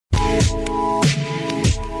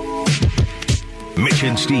Mitch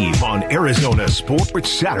and Steve on Arizona Sports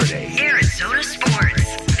Saturday. Arizona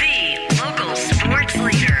Sports, the local sports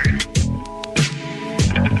leader.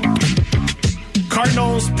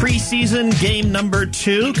 Cardinals preseason game number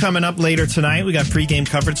 2 coming up later tonight. We got pregame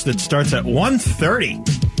coverage that starts at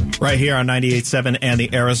 1:30 right here on 98.7 and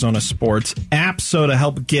the Arizona Sports app. So to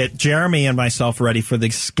help get Jeremy and myself ready for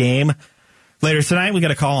this game later tonight, we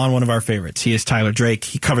got a call on one of our favorites. He is Tyler Drake.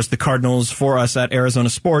 He covers the Cardinals for us at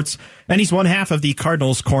Arizona Sports, and he's one half of the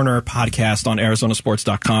Cardinals Corner podcast on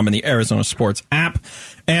ArizonaSports.com and the Arizona Sports app.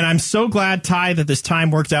 And I'm so glad, Ty, that this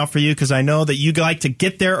time worked out for you, because I know that you like to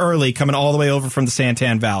get there early, coming all the way over from the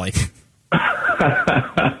Santan Valley.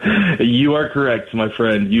 You are correct, my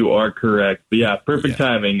friend. You are correct. But yeah, perfect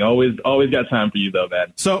timing. Always got time for you, though,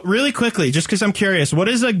 man. So really quickly, just because I'm curious, what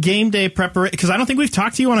is a game day preparation? Because I don't think we've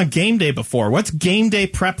talked to you on a game day before. What's game day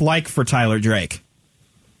prep like for Tyler Drake?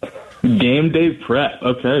 Game day prep.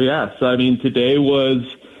 Okay, yeah. So, I mean, today was,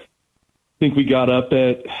 I think the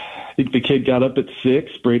kid got up at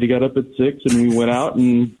 6, Brady got up at 6, and we went out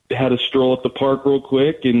and had a stroll at the park real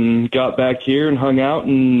quick and got back here and hung out.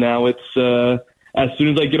 And now it's, as soon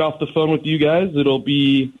as I get off the phone with you guys, it'll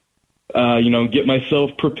be, get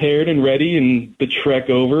myself prepared and ready and the trek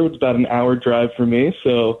over. It's about an hour drive for me.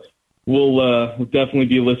 So we'll definitely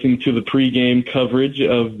be listening to the pregame coverage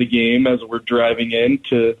of the game as we're driving in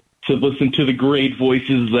to listen to the great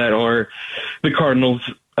voices that are the Cardinals,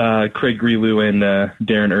 Craig Grelu and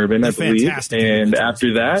Darren Urban, I believe. And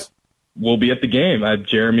after that, we'll be at the game.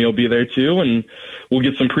 Jeremy will be there too, and we'll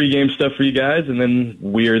get some pregame stuff for you guys, and then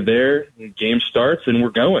we're there. Game starts, and we're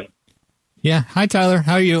going. Yeah. Hi, Tyler.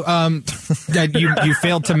 How are you? You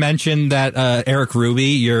failed to mention that Eric Ruby,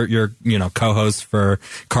 your co-host for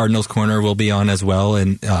Cardinals Corner, will be on as well,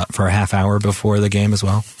 and for a half hour before the game as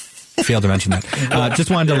well. Failed to mention that. Just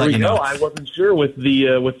wanted to let you know. I wasn't sure with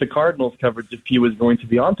the Cardinals coverage if he was going to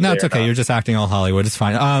be on today. No, it's okay. You're just acting all Hollywood. It's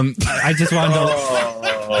fine. I just wanted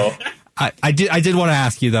to. I did want to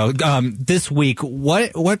ask you though. This week,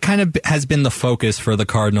 what kind of has been the focus for the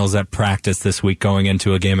Cardinals at practice this week, going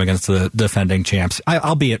into a game against the defending champs?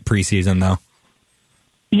 I'll be at preseason though.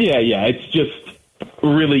 Yeah. It's just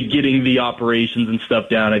really getting the operations and stuff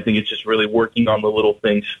down. I think it's just really working on the little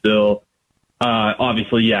things still.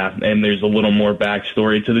 Obviously, yeah, and there's a little more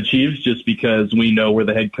backstory to the Chiefs just because we know we're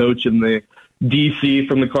the head coach in the DC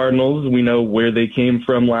from the Cardinals. We know where they came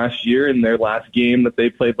from last year in their last game that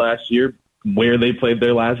they played last year, where they played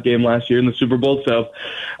their last game last year in the Super Bowl. So,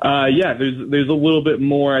 there's a little bit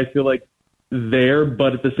more, I feel like, there,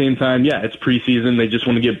 but at the same time, yeah, it's preseason. They just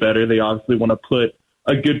want to get better. They obviously want to put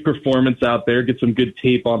a good performance out there, get some good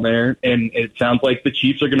tape on there, and it sounds like the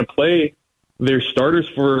Chiefs are going to play their starters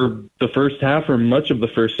for the first half or much of the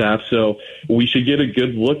first half. So we should get a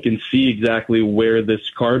good look and see exactly where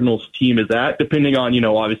this Cardinals team is at, depending on,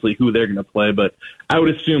 obviously who they're going to play. But I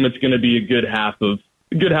would assume it's going to be a good half of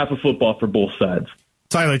football for both sides.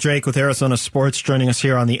 Tyler Drake with Arizona Sports joining us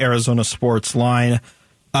here on the Arizona Sports line.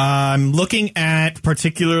 I'm looking at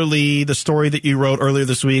particularly the story that you wrote earlier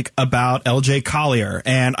this week about LJ Collier,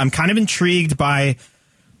 and I'm kind of intrigued by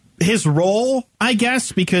his role, I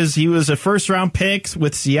guess, because he was a first-round pick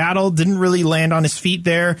with Seattle, didn't really land on his feet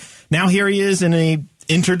there. Now here he is in a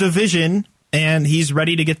interdivision, and he's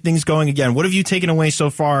ready to get things going again. What have you taken away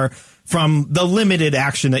so far from the limited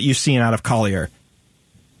action that you've seen out of Collier?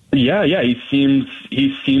 Yeah, he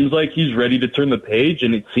seems like he's ready to turn the page,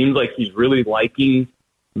 and it seems like he's really liking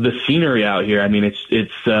the scenery out here. I mean,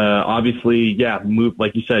 it's obviously,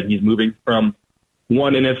 like you said, he's moving from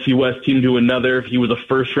one NFC West team to another. He was a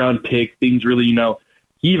first-round pick. Things really,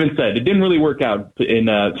 he even said it didn't really work out in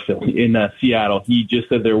Seattle. He just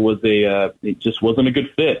said it just wasn't a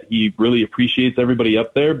good fit. He really appreciates everybody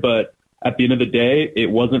up there, but at the end of the day, it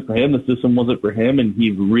wasn't for him. The system wasn't for him, and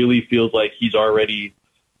he really feels like he's already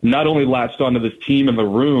not only latched onto this team in the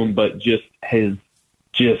room, but just has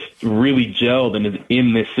just really gelled and is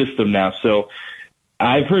in this system now. So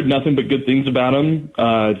I've heard nothing but good things about him.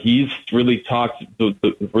 He's really talked.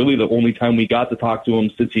 Really, the only time we got to talk to him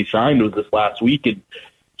since he signed was this last week, and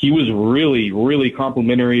he was really, really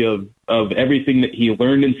complimentary of everything that he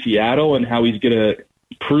learned in Seattle and how he's going to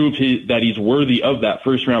prove that he's worthy of that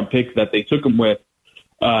first round pick that they took him with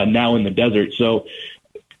now in the desert. So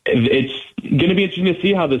it's going to be interesting to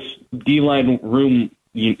see how this D-line room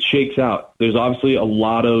shakes out. There's obviously a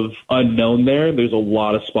lot of unknown there. There's a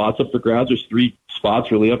lot of spots up for grabs. There's 3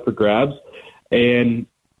 spots really up for grabs. And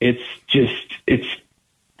it's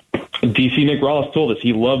DC Nick Rawls told us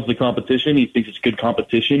he loves the competition. He thinks it's good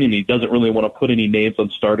competition, and he doesn't really want to put any names on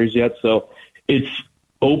starters yet. So it's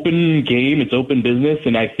open game. It's open business.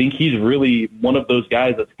 And I think he's really one of those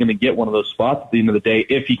guys that's going to get one of those spots at the end of the day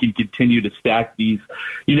if he can continue to stack these,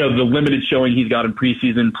 the limited showing he's got in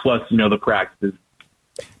preseason plus, the practices.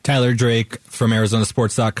 Tyler Drake from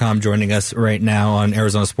ArizonaSports.com joining us right now on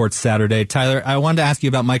Arizona Sports Saturday. Tyler, I wanted to ask you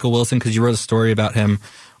about Michael Wilson because you wrote a story about him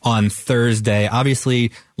on Thursday.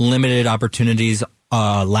 Obviously, limited opportunities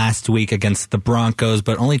last week against the Broncos,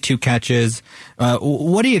 but only 2 catches.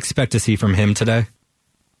 What do you expect to see from him today?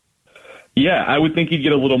 Yeah, I would think he'd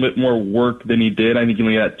get a little bit more work than he did. I think he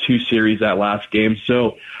only got 2 series that last game.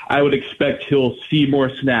 So I would expect he'll see more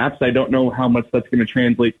snaps. I don't know how much that's going to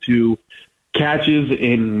translate to catches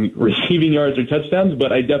in receiving yards or touchdowns,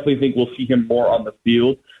 but I definitely think we'll see him more on the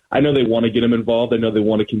field. I know they want to get him involved. I know they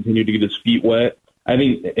want to continue to get his feet wet. I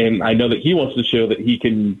think, and I know that he wants to show that he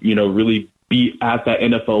can, really be at that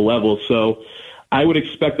NFL level. So I would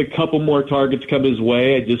expect a couple more targets come his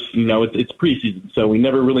way. I just, it's preseason, so we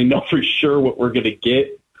never really know for sure what we're going to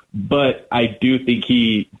get. But I do think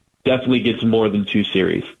he definitely gets more than 2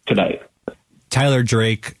 series tonight. Tyler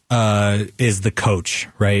Drake is the coach,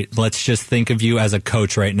 right? Let's just think of you as a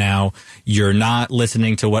coach right now. You're not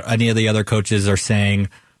listening to what any of the other coaches are saying.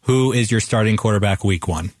 Who is your starting quarterback week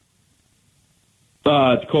 1?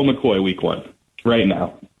 It's Cole McCoy week 1 right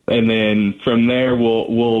now. And then from there, we'll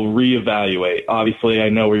reevaluate. Obviously, I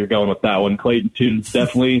know where you're going with that one. Clayton Tune's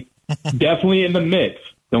definitely in the mix.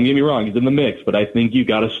 Don't get me wrong, he's in the mix. But I think you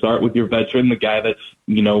got to start with your veteran, the guy that's,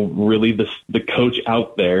 really the coach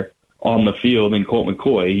out there on the field, and Colt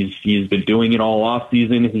McCoy. He's been doing it all off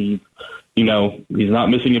season. He's not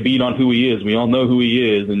missing a beat on who he is. We all know who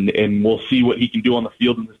he is, and we'll see what he can do on the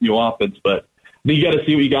field in this new offense. But you got to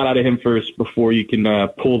see what you got out of him first before you can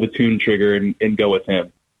pull the Tune trigger and go with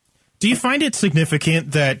him. Do you find it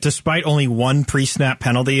significant that despite only 1 pre-snap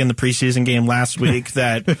penalty in the preseason game last week,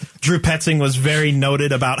 that Drew Petzing was very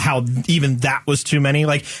noted about how even that was too many?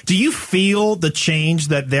 Like, do you feel the change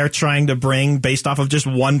that they're trying to bring based off of just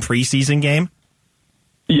 1 preseason game?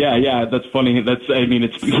 Yeah, that's funny.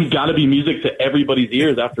 It's got to be music to everybody's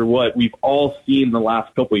ears after what we've all seen the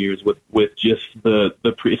last couple of years with just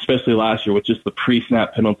especially last year with just the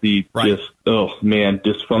pre-snap penalty, right. Just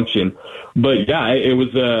dysfunction. But yeah, it was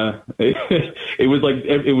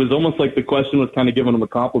it was almost like the question was kind of giving him a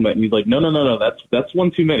compliment, and he's like, no, that's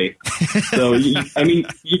 1 too many. So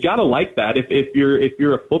you gotta like that. If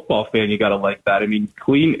you're a football fan, you gotta like that.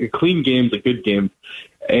 Clean game's a good game.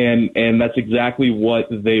 And that's exactly what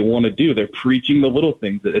they want to do. They're preaching the little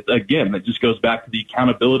things. It just goes back to the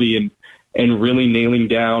accountability and really nailing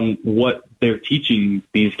down what they're teaching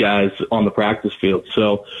these guys on the practice field.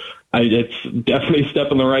 So it's definitely a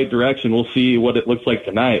step in the right direction. We'll see what it looks like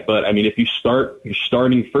tonight. But if you're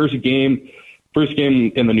starting first game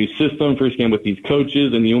in the new system, first game with these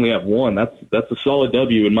coaches, and you only have 1, that's a solid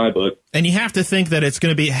W in my book. And you have to think that it's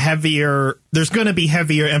going to be heavier. There's going to be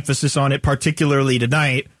heavier emphasis on it, particularly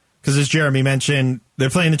tonight, because as Jeremy mentioned, they're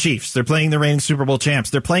playing the Chiefs. They're playing the reigning Super Bowl champs.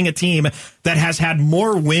 They're playing a team that has had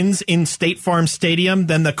more wins in State Farm Stadium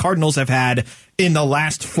than the Cardinals have had in the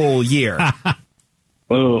last full year.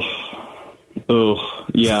 Oh,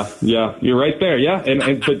 yeah, you're right there, yeah,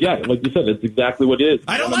 but yeah, like you said, it's exactly what it is.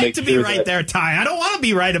 I don't like to be right there, Ty. I don't want to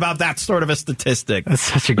be right about that sort of a statistic. That's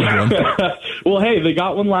such a good one. Well, hey, they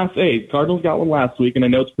got one Cardinals got one last week, and I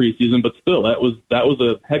know it's preseason, but still, that was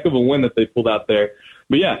a heck of a win that they pulled out there.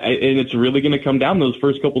 But yeah, and it's really going to come down to those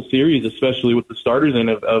first couple series, especially with the starters in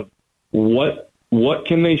of what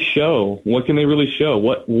can they show? What can they really show?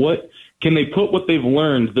 What can they put what they've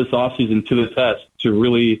learned this offseason to the test to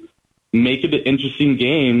really make it an interesting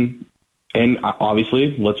game? And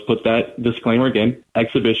obviously, let's put that disclaimer again,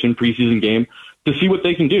 exhibition, preseason game, to see what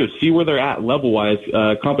they can do, see where they're at level-wise,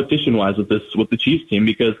 competition-wise with the Chiefs team,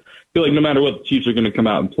 because I feel like no matter what, the Chiefs are going to come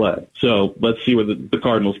out and play. So let's see where the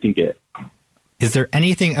Cardinals can get. Is there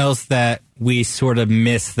anything else that we sort of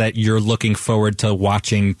miss that you're looking forward to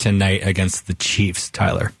watching tonight against the Chiefs,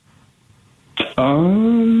 Tyler?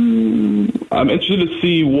 I'm interested to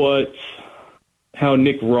see how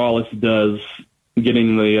Nick Rawlis does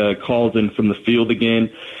getting the calls in from the field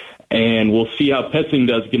again, and we'll see how Petzing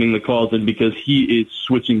does getting the calls in, because he is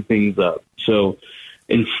switching things up. So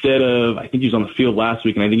instead of, I think he was on the field last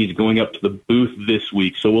week, and I think he's going up to the booth this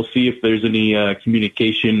week. So we'll see if there's any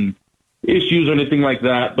communication issues or anything like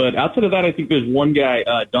that. But outside of that, I think there's one guy,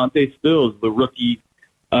 Dante Stills, the rookie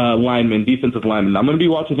defensive lineman. I'm going to be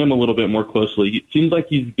watching him a little bit more closely. It seems like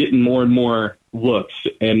he's getting more and more looks,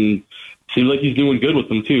 and seems like he's doing good with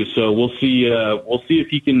them too. So we'll see if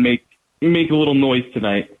he can make a little noise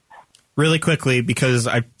tonight. Really quickly, because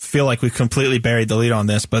I feel like we've completely buried the lead on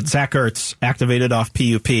this, but Zach Ertz activated off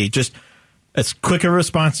PUP. Just As quick a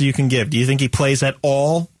response as you can give. Do you think he plays at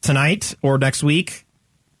all tonight or next week?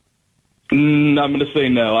 I'm going to say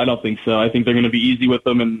no. I don't think so. I think they're going to be easy with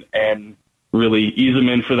him and really ease him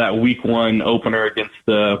in for that week 1 opener against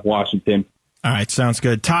Washington. All right, sounds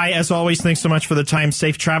good. Ty, as always, thanks so much for the time.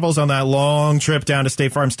 Safe travels on that long trip down to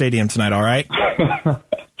State Farm Stadium tonight, all right?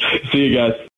 See you guys.